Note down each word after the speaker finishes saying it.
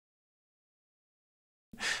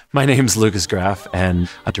My name's Lukas Graf, and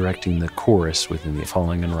I'm directing the chorus within the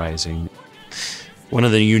Falling and Rising. One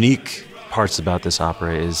of the unique parts about this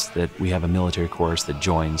opera is that we have a military chorus that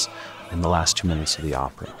joins in the last 2 minutes of the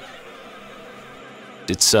opera.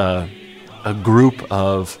 It's a group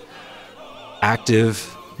of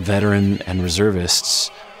active veteran and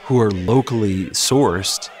reservists who are locally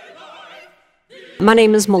sourced. My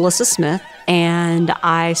name is Melissa Smith, and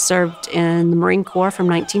I served in the Marine Corps from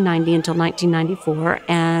 1990 until 1994,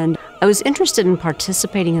 and I was interested in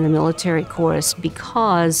participating in the military chorus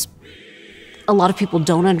because a lot of people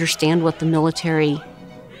don't understand what the military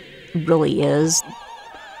really is.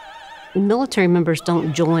 Military members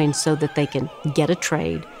don't join so that they can get a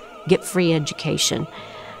trade, get free education,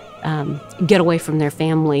 get away from their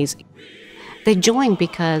families. They join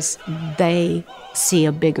because they see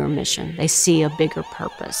a bigger mission. They see a bigger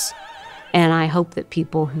purpose. And I hope that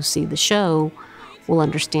people who see the show will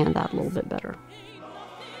understand that a little bit better.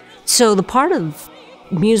 So the part of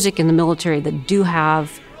music in the military that do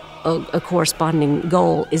have a corresponding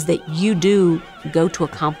goal is that you do go to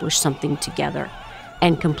accomplish something together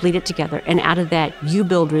and complete it together. And out of that, you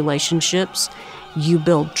build relationships, you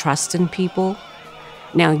build trust in people.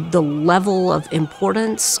 Now, the level of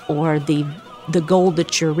importance or the goal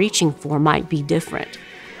that you're reaching for might be different,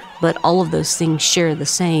 but all of those things share the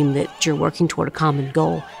same, that you're working toward a common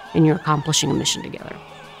goal and you're accomplishing a mission together.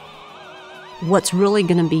 What's really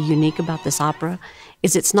going to be unique about this opera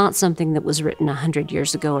is it's not something that was written 100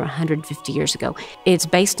 years ago or 150 years ago. It's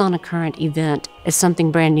based on a current event as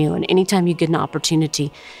something brand new, and anytime you get an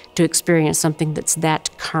opportunity to experience something that's that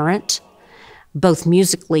current, both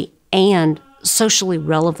musically and socially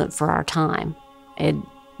relevant for our time,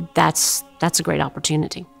 that's a great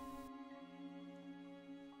opportunity.